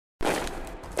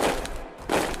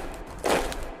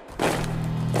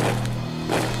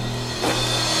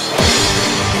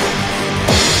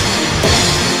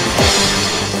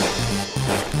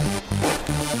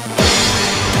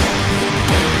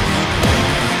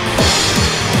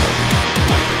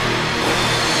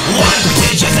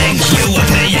think you were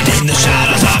playing in the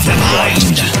shadows of your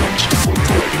mind?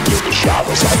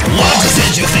 What is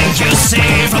it you think you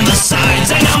see from the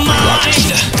signs in your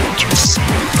mind?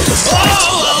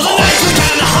 Oh, well, the nights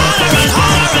become harder and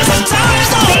harder as the time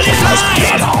slowly flies.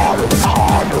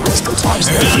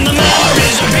 And the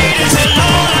memories repeated till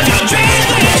all of your dreams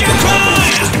made you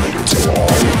cry.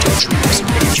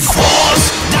 You force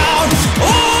down,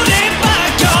 holding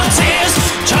back your tears,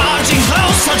 charging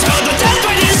closer to the death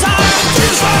we desire.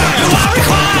 You are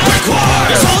required.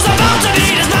 Your soul's about to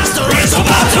meet his master, it's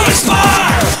about to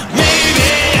expire.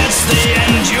 Maybe it's the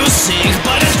end you seek,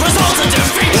 but its results are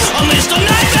defeat unleashed a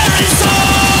nightmare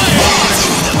inside.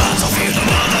 Through the battlefield,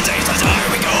 another day to die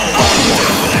we go.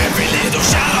 With every little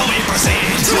shadow we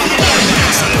proceed.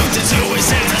 Saluted to we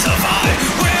seem to survive.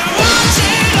 We're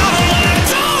watching on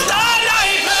into the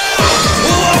nightmare.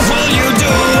 What will you do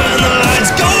when the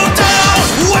lights go down?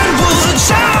 When will the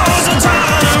shadows turn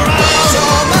around?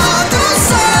 Some other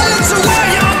silence wear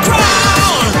your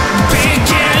crown.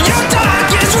 Begin your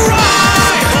darkest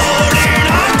ride. Holding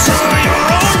on to your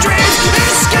own dreams.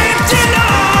 Escape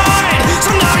denied.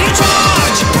 So now you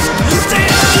charge. The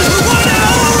end will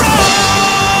never rise.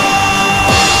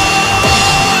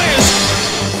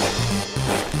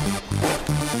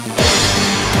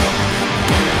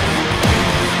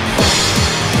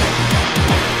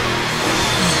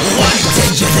 What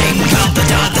did you think of the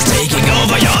dark that's taking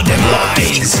over your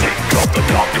demise?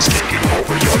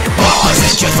 What was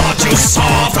it you thought you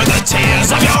saw from the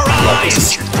tears of your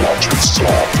eyes?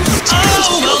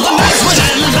 Oh, well, the nights would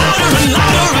end louder and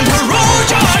louder and corrode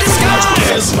your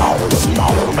disguise.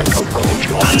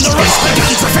 And the rest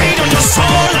began to fade on your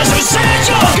soul as you said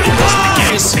your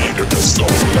goodbyes.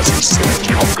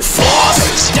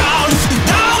 Forced down,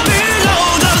 down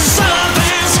below the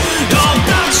surface, your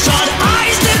bloodshot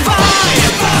eyes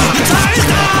divide. The time is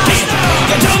nigh,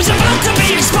 your doom's about to be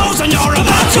exposed and you're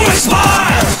about to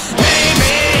expire.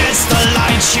 Maybe it's the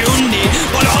light you need,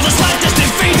 but all the slightest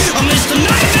defeat amidst the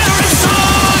nightmare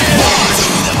inside.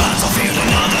 Through the battlefield,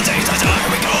 another day to die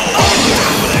we go.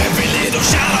 With every little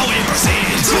shadow we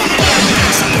proceed.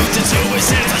 Saluted to we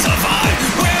seem to survive.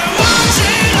 We're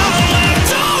watching on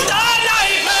into the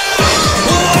nightmare.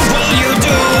 What will you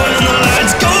do when the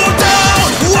lights go down?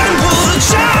 When will the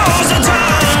shadows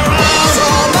turn around?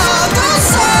 From other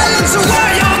silence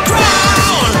wear your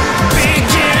crown.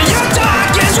 Begin your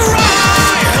darkest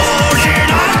ride. Holding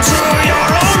on to your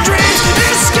own dreams.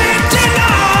 Escape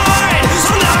denied.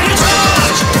 So now you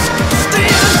charge. The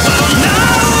end will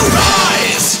now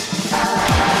rise.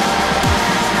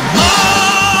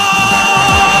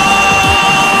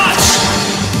 March!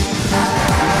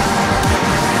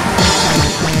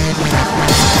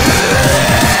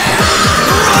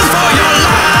 Run for your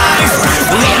life!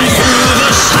 Run through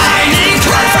the shining,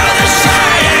 run for the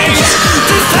shades!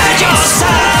 Defend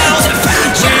yourself!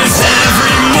 Use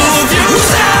every move,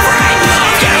 use every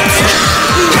knife!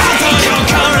 Gather your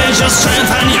courage, your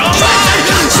strength and your mind!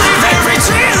 Save every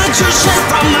tear that you shed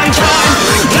from mankind!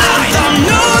 Let them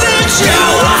know that you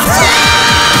are free!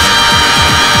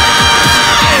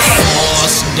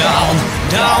 Forced down,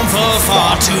 down for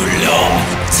far too long.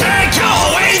 Take your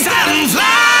wings and fly!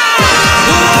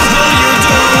 What will you do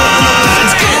when the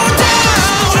lights go down?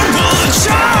 When will the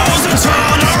shadows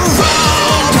turn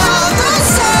around? Other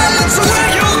silence wear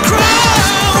your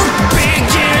crown.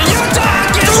 Begin your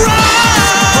darkest ride.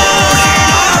 Holding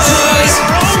on to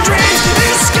your own dreams.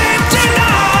 Escape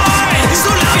denied. So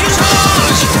now you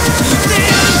charge.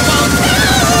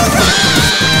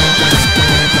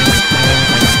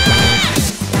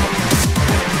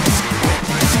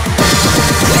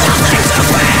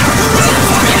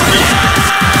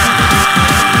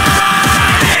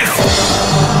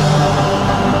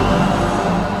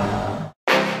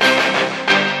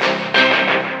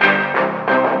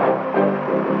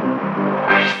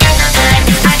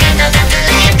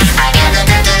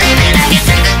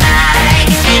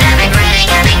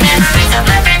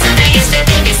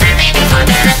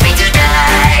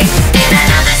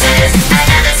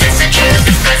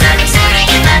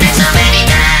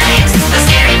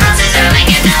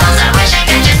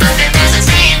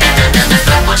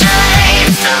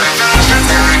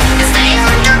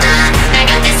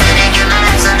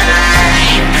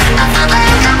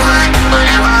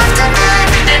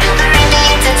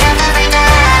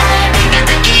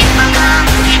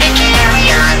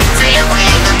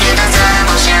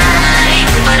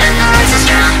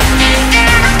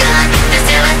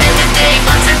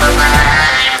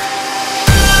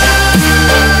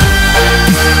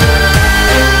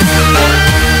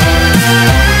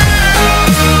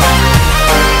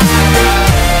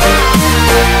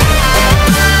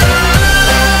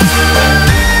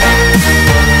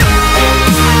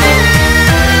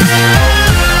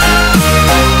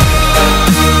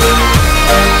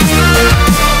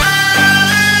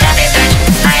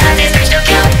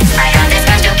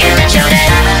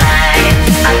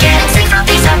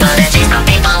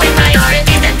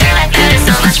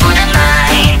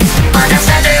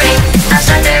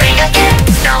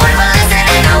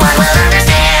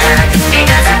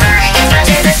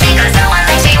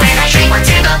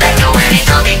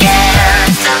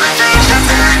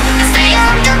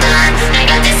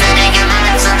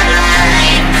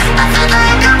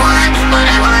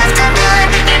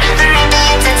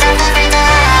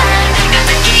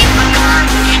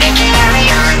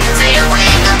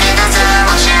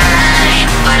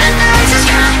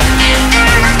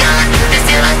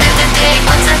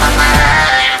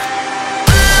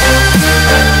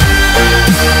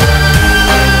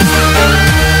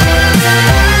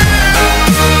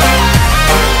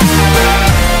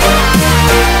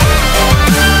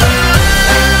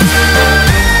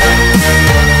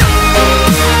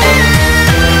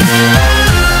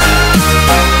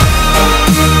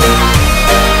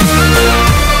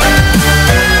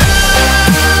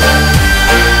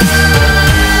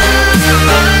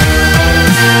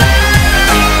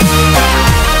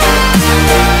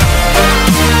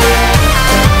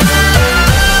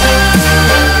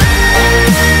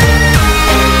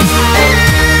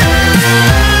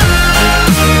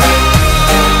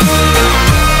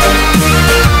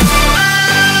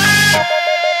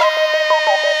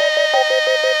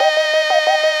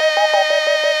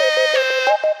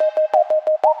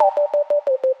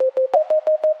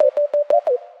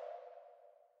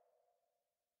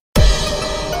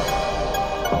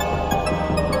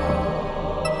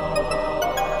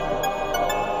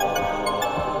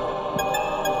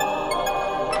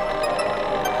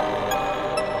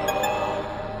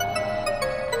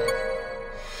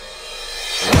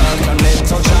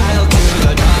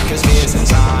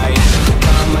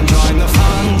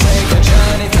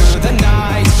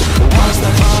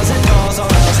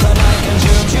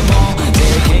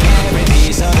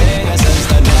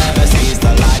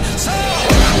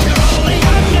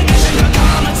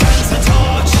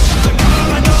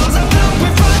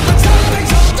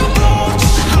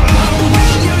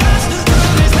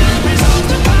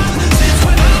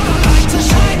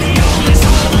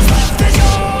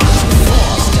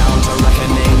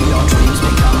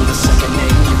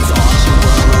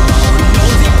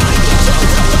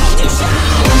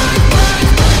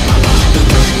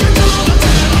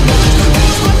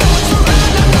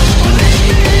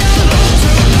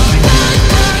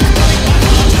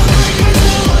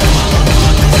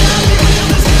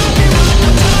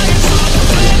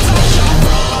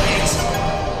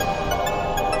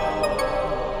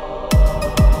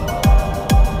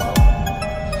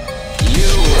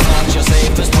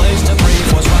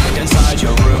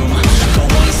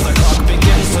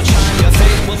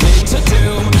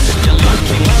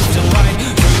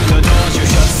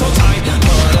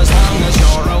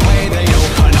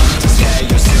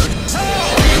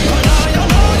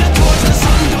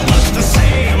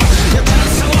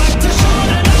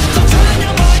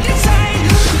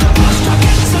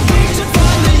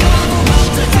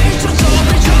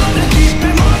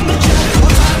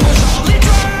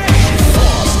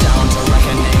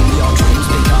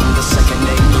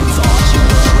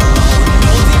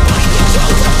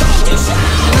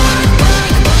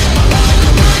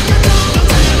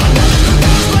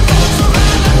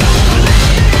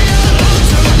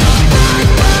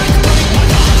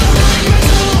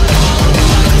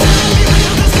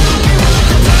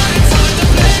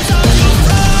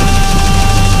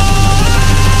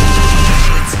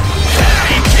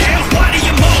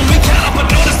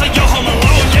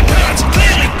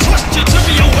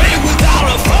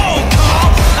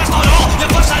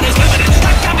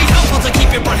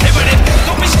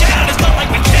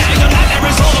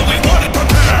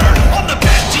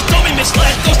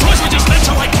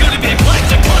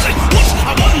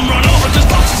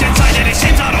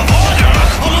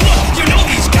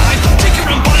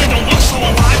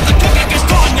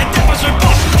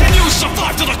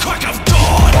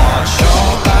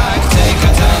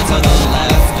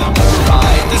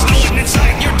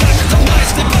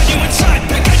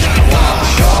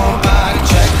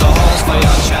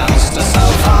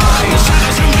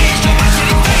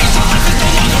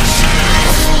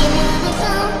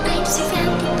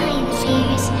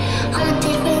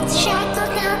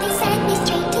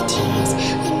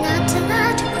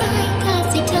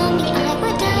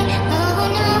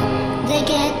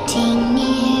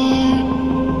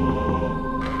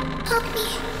 Help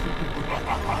me.